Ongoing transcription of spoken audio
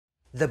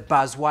The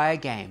buzzwire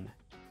game,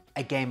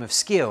 a game of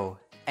skill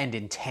and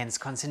intense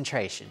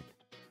concentration.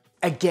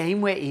 A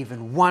game where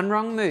even one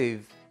wrong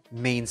move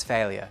means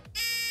failure.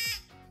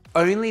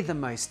 Only the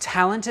most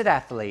talented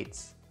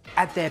athletes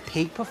at their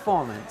peak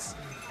performance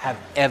have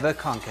ever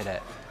conquered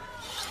it.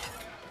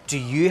 Do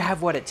you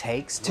have what it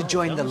takes to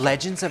join the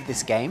legends of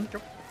this game?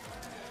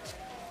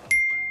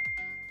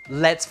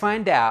 Let's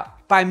find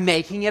out by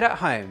making it at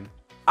home.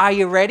 Are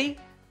you ready?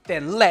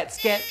 Then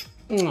let's get...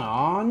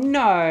 Oh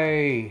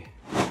no!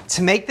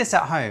 To make this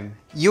at home,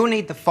 you'll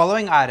need the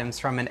following items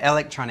from an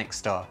electronics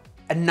store.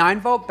 A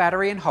 9-volt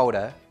battery and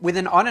holder with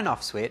an on and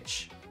off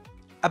switch,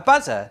 a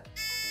buzzer,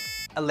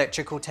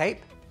 electrical tape,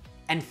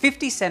 and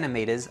 50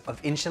 centimeters of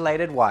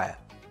insulated wire.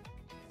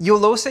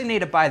 You'll also need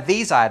to buy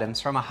these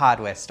items from a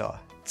hardware store.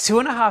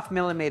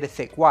 2.5mm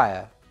thick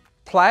wire,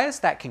 pliers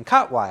that can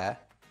cut wire,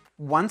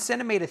 1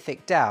 centimeter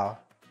thick dowel,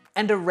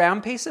 and a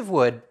round piece of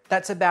wood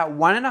that's about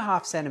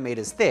 1.5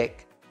 centimeters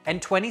thick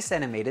and 20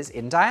 centimeters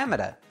in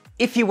diameter.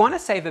 If you want to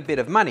save a bit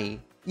of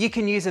money, you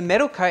can use a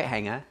metal coat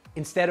hanger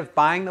instead of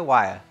buying the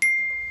wire.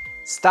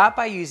 Start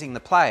by using the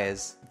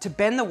pliers to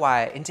bend the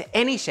wire into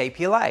any shape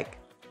you like.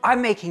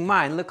 I'm making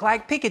mine look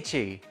like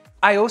Pikachu.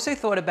 I also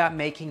thought about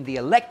making the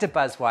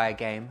Electabuzz wire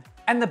game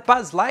and the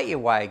Buzz Lightyear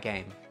wire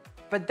game,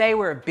 but they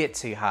were a bit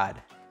too hard.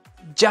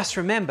 Just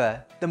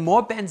remember, the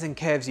more bends and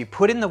curves you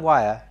put in the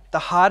wire, the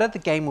harder the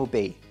game will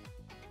be.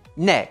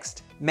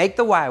 Next, make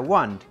the wire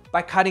wand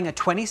by cutting a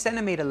 20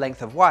 centimeter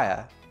length of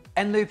wire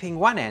and looping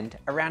one end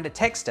around a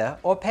texter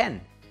or pen.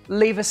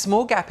 Leave a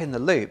small gap in the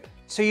loop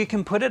so you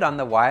can put it on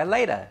the wire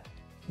later.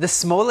 The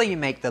smaller you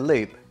make the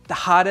loop, the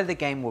harder the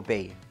game will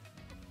be.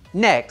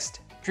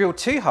 Next, drill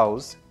 2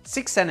 holes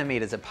 6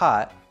 centimeters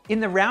apart in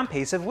the round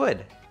piece of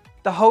wood.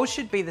 The holes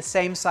should be the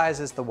same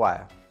size as the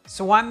wire,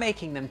 so I'm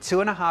making them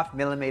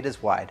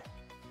 2.5mm wide.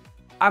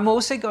 I'm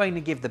also going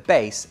to give the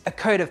base a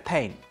coat of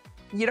paint.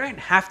 You don't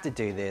have to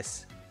do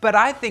this, but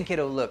I think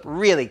it'll look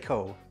really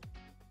cool.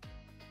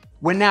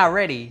 We're now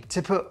ready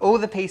to put all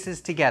the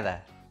pieces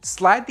together.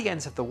 Slide the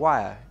ends of the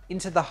wire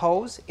into the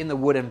holes in the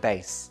wooden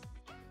base.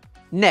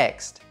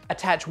 Next,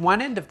 attach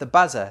one end of the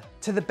buzzer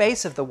to the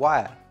base of the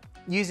wire,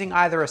 using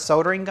either a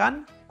soldering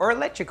gun or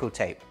electrical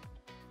tape.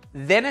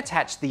 Then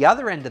attach the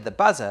other end of the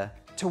buzzer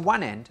to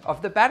one end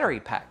of the battery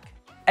pack.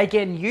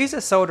 Again, use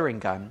a soldering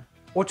gun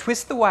or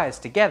twist the wires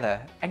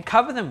together and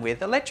cover them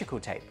with electrical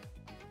tape.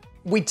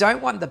 We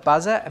don't want the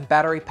buzzer and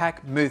battery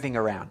pack moving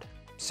around,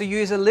 so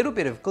use a little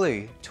bit of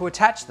glue to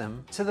attach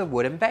them to the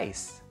wooden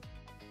base.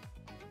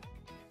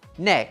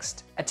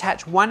 Next,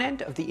 attach one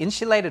end of the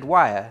insulated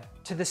wire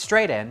to the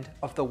straight end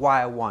of the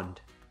wire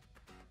wand.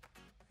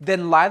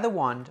 Then lie the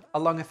wand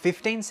along a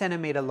 15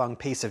 centimeter long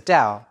piece of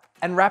dowel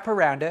and wrap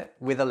around it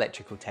with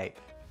electrical tape.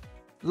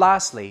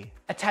 Lastly,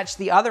 attach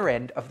the other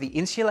end of the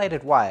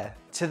insulated wire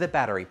to the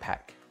battery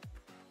pack.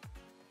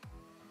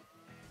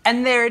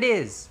 And there it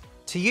is!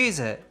 To use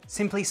it,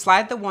 simply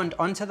slide the wand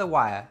onto the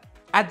wire,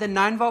 add the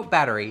 9-volt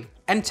battery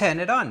and turn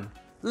it on.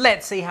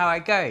 Let's see how I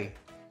go.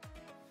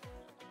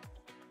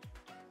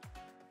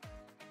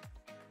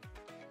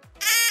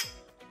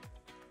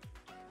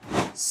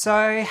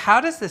 So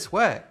how does this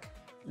work?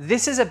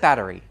 This is a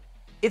battery.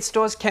 It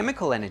stores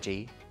chemical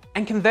energy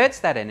and converts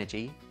that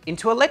energy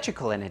into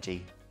electrical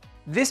energy.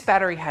 This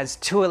battery has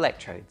 2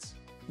 electrodes,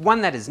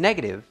 one that is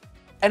negative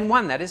and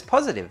one that is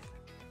positive.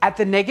 At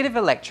the negative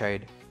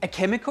electrode, a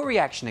chemical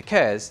reaction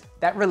occurs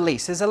that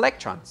releases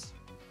electrons.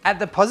 At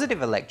the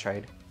positive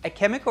electrode, a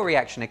chemical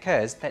reaction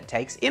occurs that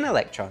takes in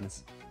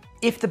electrons.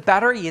 If the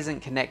battery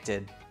isn't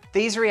connected,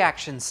 these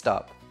reactions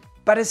stop.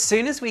 But as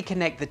soon as we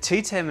connect the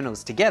 2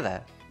 terminals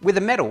together with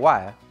a metal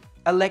wire,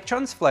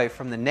 electrons flow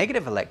from the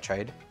negative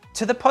electrode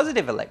to the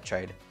positive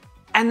electrode,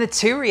 and the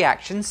 2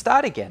 reactions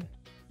start again.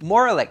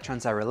 More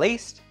electrons are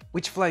released,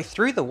 which flow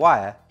through the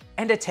wire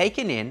and are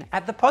taken in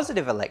at the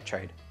positive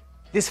electrode.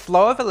 This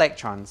flow of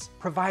electrons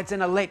provides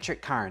an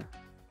electric current.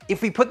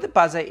 If we put the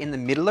buzzer in the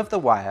middle of the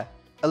wire,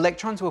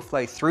 electrons will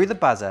flow through the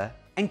buzzer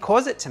and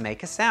cause it to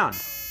make a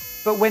sound.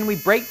 But when we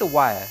break the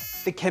wire,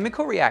 the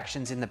chemical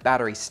reactions in the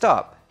battery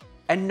stop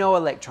and no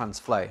electrons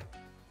flow.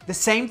 The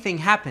same thing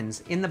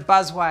happens in the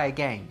buzzwire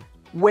game.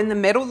 When the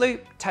metal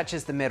loop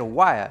touches the metal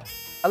wire,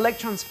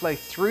 electrons flow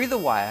through the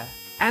wire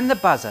and the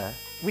buzzer,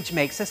 which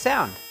makes a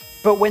sound.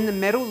 But when the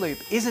metal loop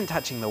isn't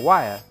touching the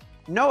wire,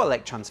 no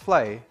electrons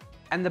flow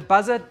and the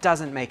buzzer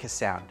doesn't make a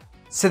sound.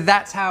 So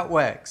that's how it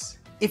works.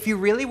 If you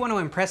really want to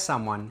impress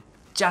someone,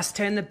 just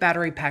turn the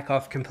battery pack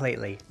off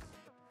completely.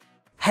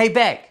 Hey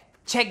Beck,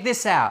 check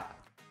this out.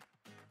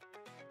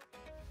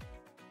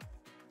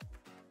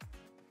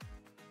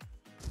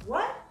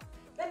 What?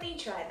 Let me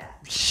try that.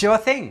 Sure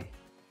thing.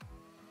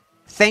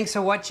 Thanks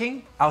for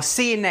watching. I'll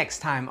see you next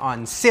time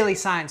on Silly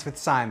Science with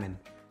Simon.